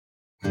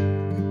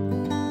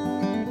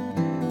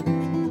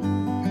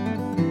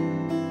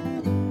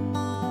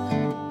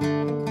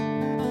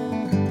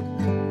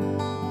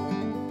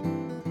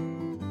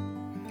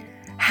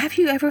Have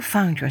you ever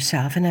found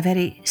yourself in a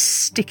very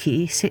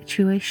sticky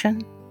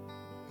situation?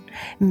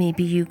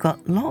 Maybe you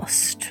got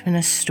lost in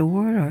a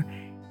store, or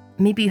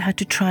maybe you had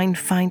to try and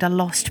find a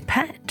lost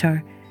pet,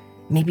 or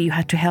maybe you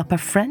had to help a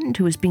friend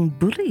who was being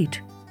bullied.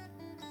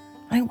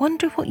 I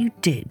wonder what you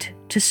did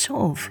to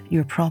solve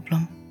your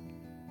problem.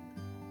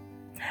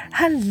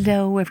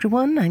 Hello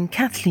everyone, I'm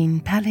Kathleen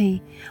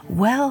Pally.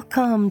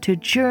 Welcome to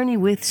Journey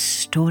with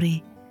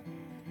Story.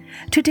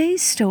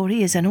 Today's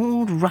story is an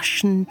old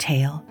Russian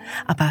tale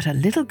about a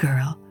little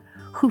girl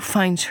who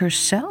finds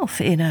herself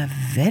in a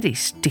very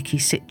sticky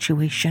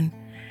situation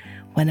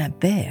when a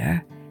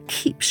bear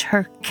keeps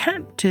her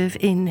captive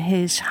in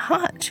his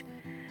hut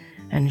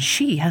and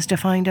she has to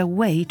find a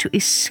way to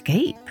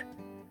escape.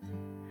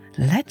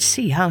 Let's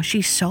see how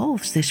she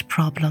solves this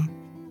problem.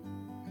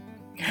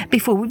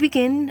 Before we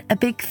begin, a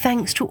big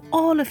thanks to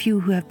all of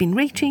you who have been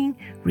rating,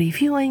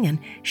 reviewing and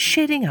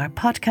sharing our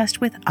podcast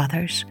with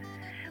others.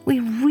 We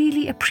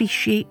really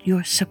appreciate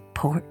your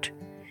support.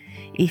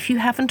 If you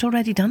haven't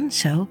already done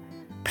so,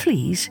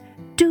 please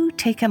do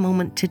take a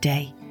moment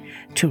today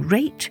to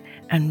rate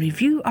and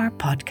review our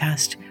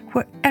podcast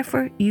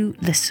wherever you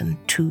listen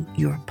to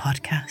your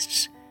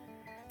podcasts.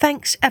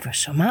 Thanks ever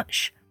so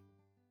much.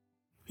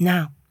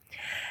 Now,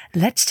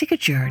 let's take a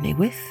journey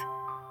with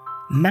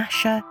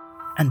Masha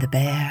and the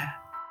bear.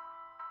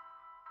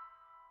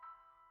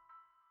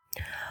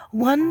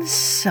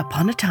 Once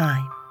upon a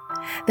time,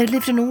 there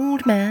lived an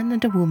old man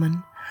and a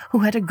woman who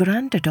had a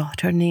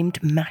granddaughter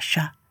named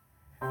Masha.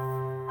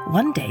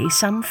 One day,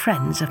 some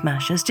friends of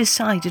Masha's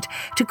decided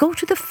to go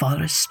to the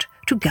forest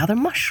to gather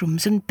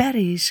mushrooms and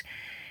berries,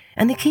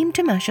 and they came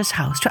to Masha's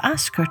house to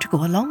ask her to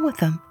go along with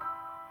them.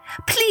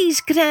 "Please,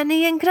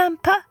 Granny and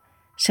Grandpa,"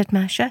 said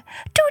Masha,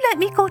 "do let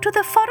me go to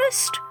the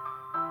forest."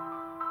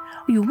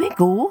 "You may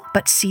go,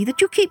 but see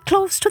that you keep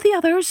close to the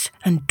others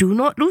and do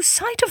not lose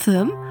sight of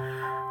them,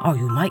 or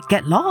you might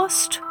get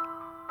lost,"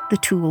 the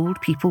two old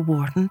people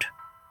warned.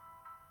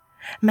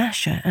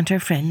 Masha and her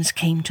friends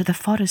came to the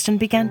forest and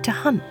began to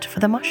hunt for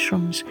the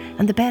mushrooms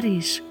and the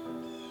berries.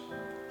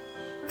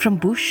 From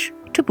bush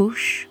to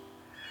bush,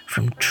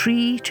 from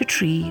tree to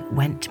tree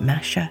went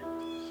Masha.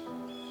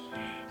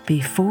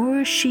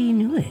 Before she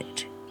knew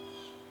it,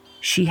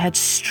 she had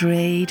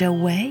strayed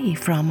away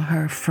from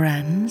her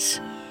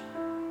friends.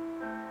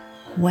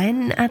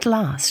 When at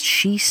last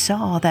she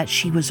saw that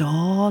she was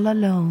all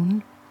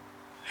alone,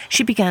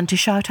 she began to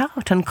shout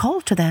out and call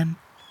to them.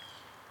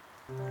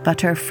 But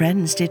her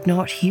friends did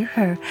not hear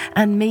her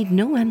and made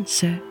no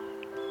answer.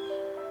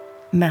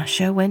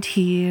 Masha went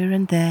here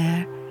and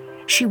there.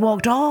 She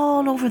walked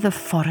all over the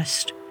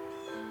forest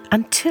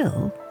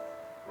until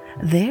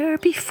there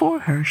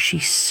before her she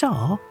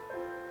saw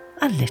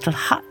a little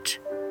hut.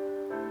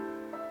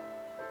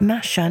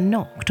 Masha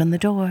knocked on the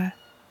door,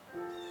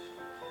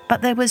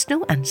 but there was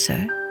no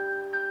answer.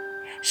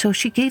 So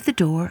she gave the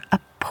door a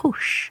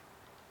push,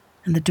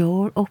 and the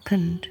door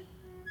opened.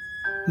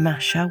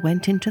 Masha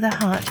went into the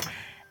hut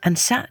and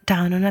sat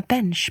down on a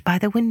bench by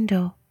the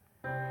window.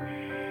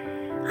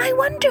 "I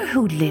wonder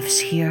who lives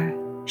here,"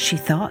 she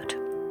thought.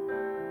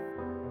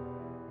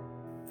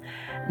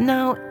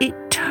 Now, it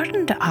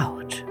turned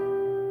out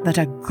that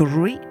a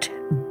great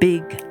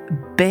big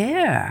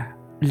bear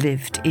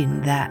lived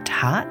in that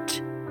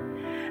hut,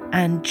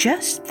 and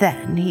just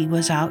then he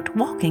was out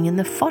walking in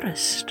the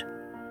forest.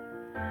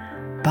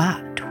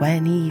 But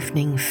when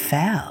evening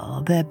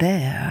fell, the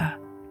bear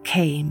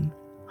came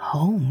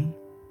home.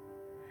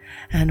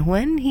 And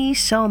when he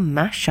saw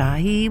Masha,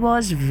 he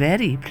was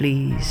very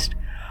pleased.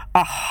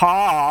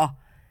 "Aha!"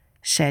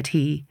 said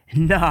he.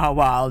 "Now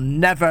I'll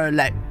never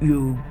let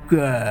you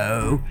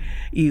go.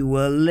 You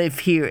will live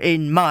here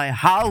in my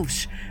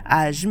house,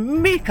 as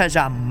meek as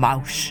a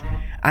mouse,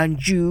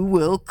 and you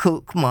will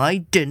cook my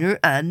dinner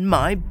and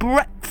my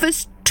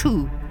breakfast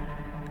too,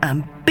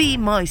 and be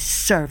my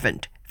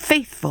servant,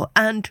 faithful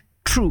and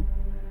true."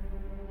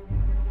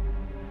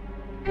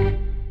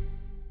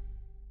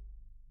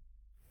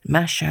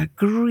 Masha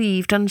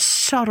grieved and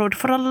sorrowed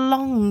for a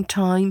long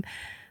time,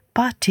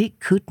 but it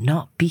could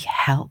not be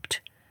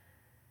helped.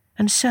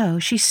 And so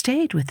she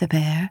stayed with the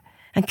bear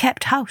and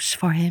kept house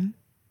for him.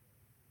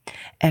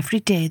 Every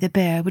day the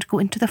bear would go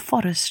into the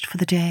forest for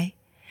the day,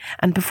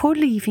 and before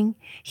leaving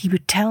he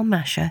would tell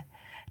Masha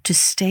to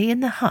stay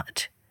in the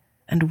hut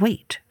and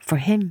wait for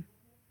him.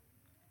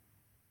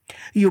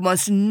 "You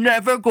must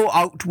never go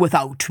out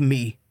without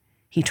me,"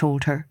 he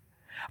told her,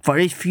 "for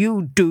if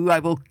you do, I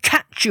will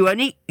catch you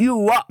and eat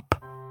you up."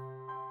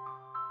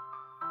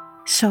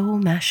 So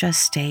Masha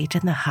stayed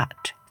in the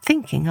hut,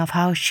 thinking of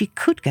how she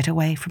could get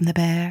away from the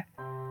bear.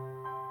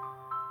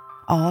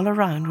 All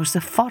around was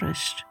the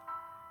forest,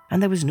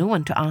 and there was no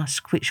one to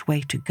ask which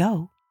way to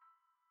go.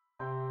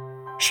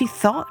 She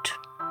thought,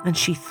 and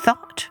she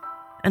thought,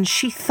 and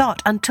she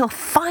thought, until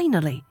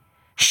finally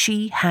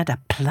she had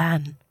a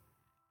plan.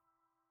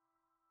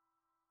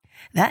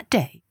 That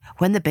day,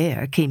 when the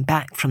bear came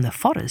back from the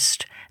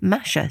forest,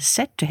 Masha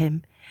said to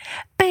him,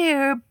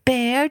 "Bear,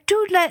 bear,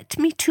 do let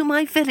me to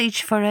my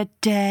village for a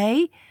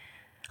day.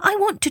 I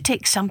want to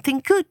take something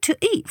good to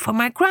eat for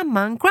my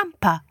grandma and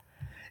grandpa,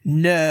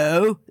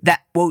 "No,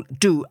 that won't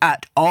do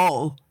at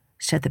all,"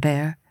 said the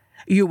bear.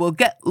 "You will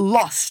get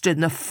lost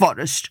in the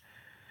forest.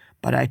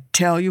 But I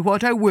tell you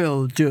what I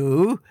will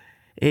do.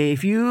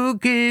 If you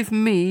give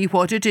me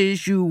what it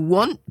is you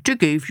want to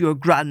give your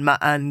grandma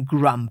and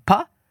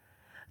grandpa,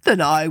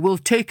 then I will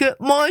take it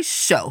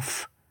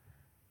myself."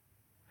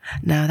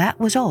 Now that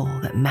was all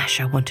that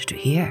Masha wanted to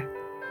hear.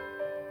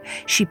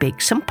 She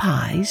baked some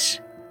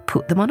pies,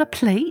 put them on a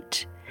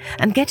plate,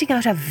 and getting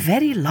out a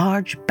very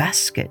large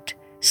basket,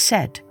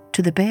 said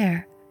to the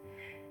bear,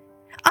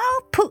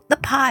 "I'll put the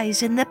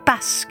pies in the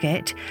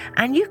basket,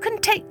 and you can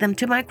take them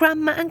to my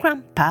grandma and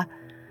grandpa.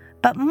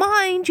 But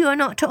mind you are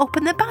not to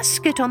open the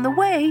basket on the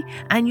way,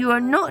 and you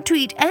are not to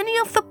eat any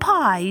of the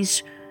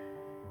pies.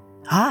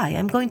 I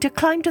am going to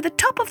climb to the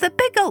top of the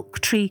big oak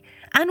tree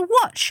and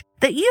watch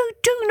that you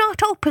do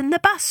not open the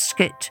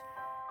basket."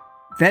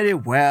 "Very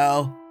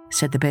well,"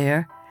 said the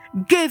bear.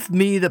 "Give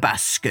me the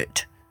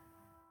basket."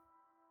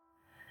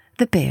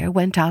 The bear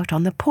went out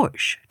on the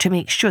porch to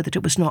make sure that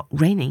it was not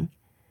raining.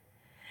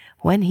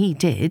 When he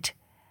did,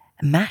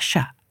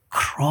 Masha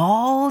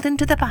crawled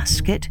into the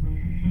basket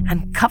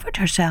and covered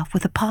herself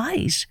with the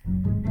pies.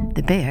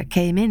 The bear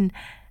came in,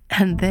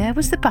 and there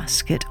was the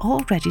basket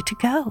all ready to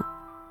go.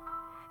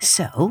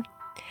 So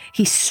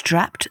he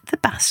strapped the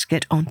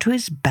basket onto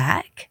his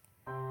back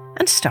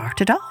and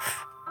started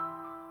off.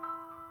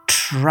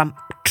 Trump,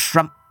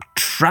 trump,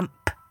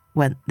 trump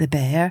went the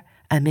bear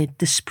amid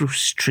the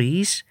spruce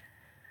trees.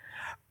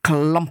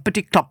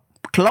 Clumpety clump,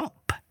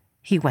 clump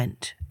he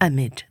went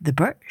amid the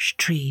birch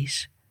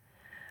trees.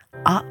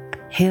 Up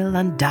hill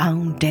and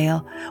down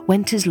dale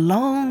went his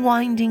long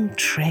winding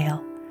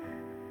trail,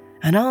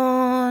 and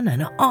on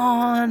and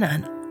on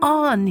and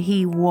on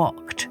he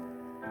walked.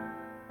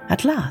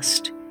 At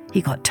last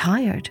he got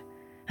tired,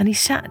 and he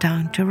sat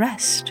down to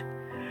rest.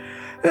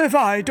 "If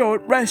I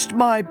don't rest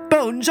my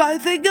bones, I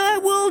think I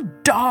will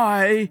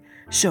die.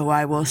 So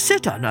I will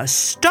sit on a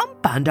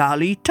stump and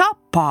I'll eat a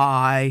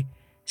pie,"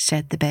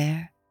 said the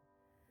bear.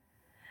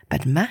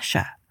 But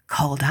Masha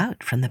called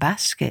out from the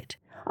basket,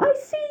 I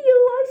see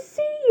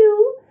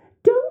you.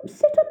 Don't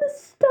sit on the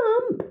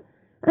stump,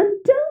 and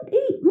don't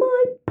eat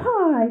my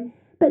pie,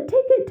 but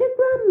take it to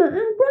Grandma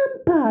and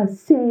Grandpa,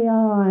 say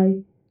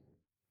I."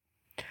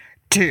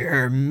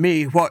 "Dear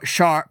me, what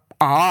sharp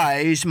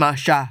eyes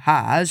Masha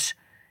has,"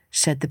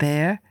 said the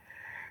bear.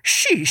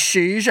 "She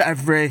sees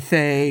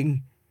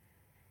everything."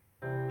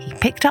 He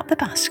picked up the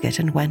basket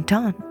and went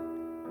on.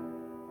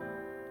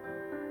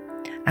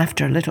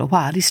 After a little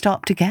while he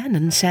stopped again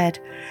and said,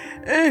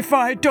 "If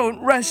I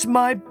don't rest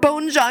my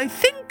bones, I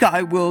think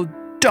I will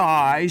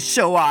die,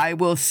 so I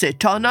will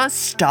sit on a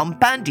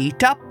stump and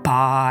eat a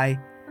pie."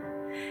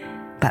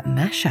 But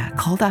Masha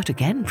called out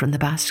again from the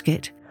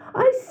basket,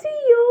 I see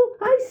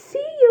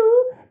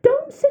you.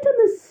 Don't sit on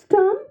the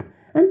stump,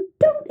 and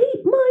don't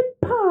eat my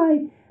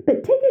pie,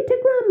 but take it to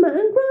Grandma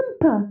and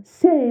Grandpa,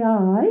 say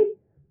I."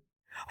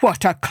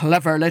 "What a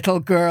clever little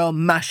girl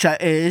Masha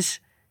is,"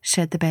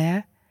 said the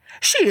bear.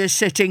 "She is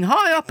sitting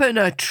high up in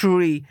a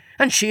tree,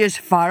 and she is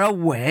far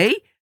away,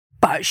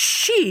 but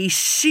she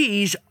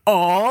sees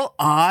all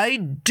I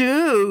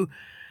do,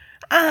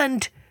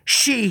 and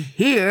she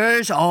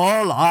hears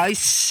all I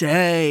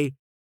say."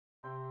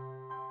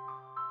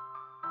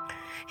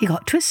 He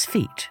got to his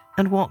feet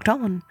and walked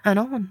on and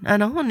on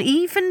and on,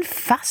 even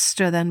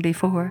faster than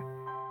before.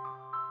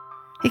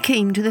 He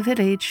came to the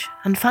village,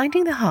 and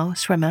finding the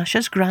house where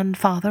Masha's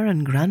grandfather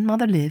and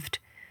grandmother lived,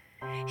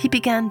 he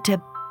began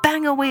to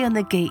bang away on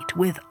the gate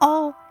with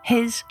all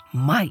his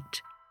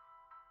might.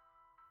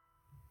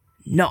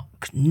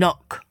 "Knock,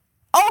 knock.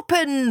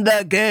 Open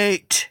the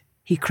gate,"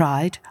 he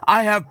cried.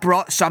 "I have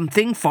brought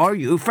something for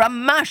you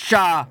from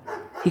Masha,"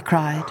 he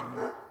cried.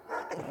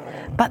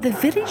 But the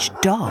village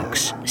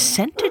dogs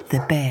scented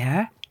the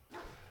bear,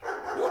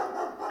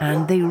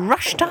 and they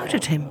rushed out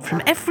at him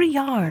from every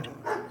yard,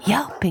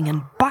 yelping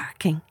and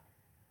barking.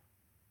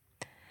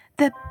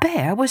 The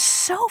bear was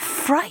so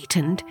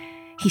frightened,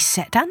 he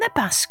set down the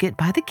basket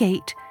by the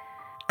gate,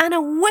 and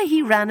away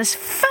he ran as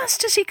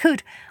fast as he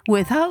could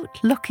without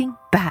looking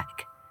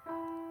back.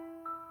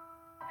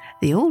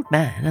 The old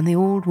man and the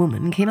old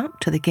woman came up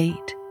to the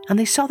gate, and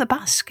they saw the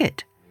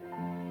basket.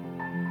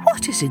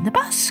 "What is in the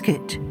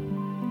basket?"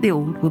 the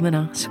old woman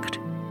asked.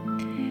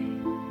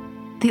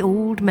 The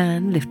old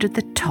man lifted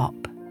the top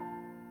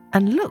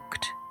and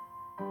looked,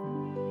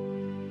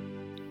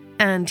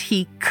 and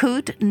he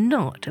could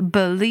not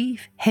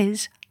believe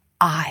his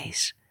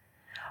eyes,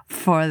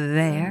 for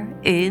there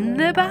in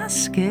the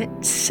basket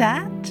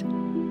sat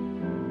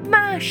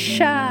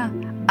Masha,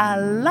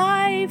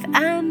 alive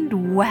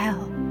and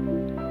well.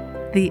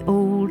 The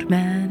old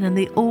man and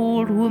the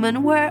old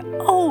woman were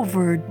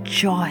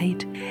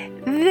overjoyed.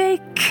 They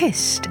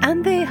kissed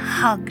and they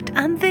hugged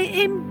and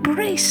they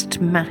embraced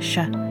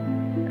Masha,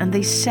 and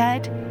they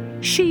said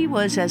she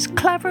was as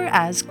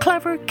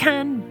clever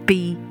can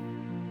be,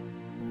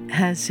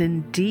 as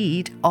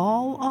indeed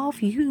all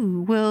of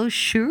you will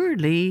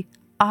surely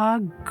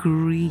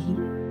agree.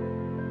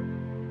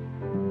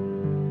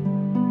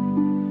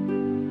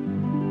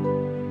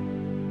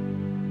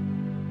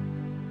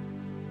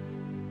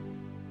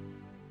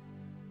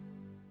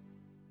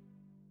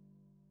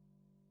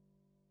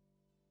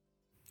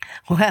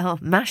 Well,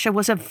 Masha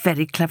was a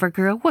very clever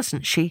girl,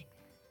 wasn't she?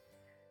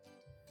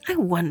 I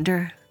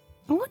wonder,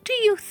 what do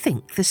you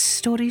think this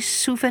story's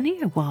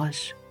souvenir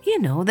was? You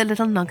know, the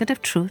little nugget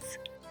of truth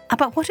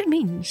about what it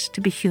means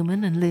to be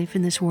human and live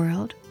in this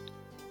world.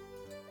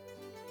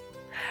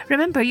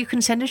 Remember, you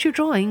can send us your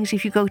drawings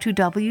if you go to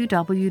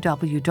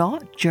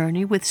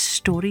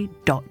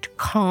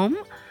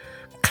www.journeywithstory.com,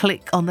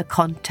 click on the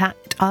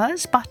Contact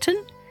Us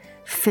button,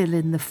 fill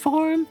in the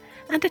form,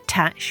 and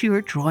attach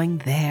your drawing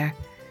there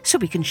so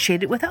we can share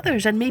it with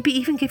others and maybe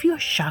even give you a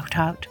shout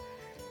out.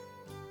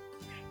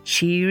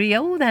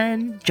 Cheerio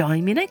then.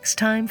 Join me next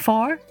time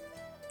for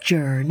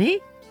Journey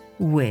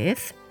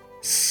with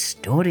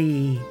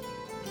Story.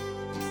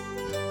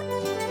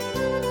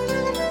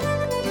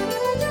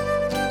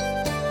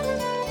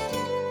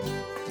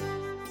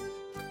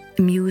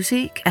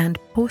 Music and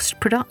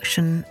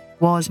post-production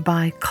was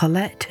by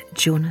Colette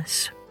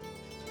Jonas.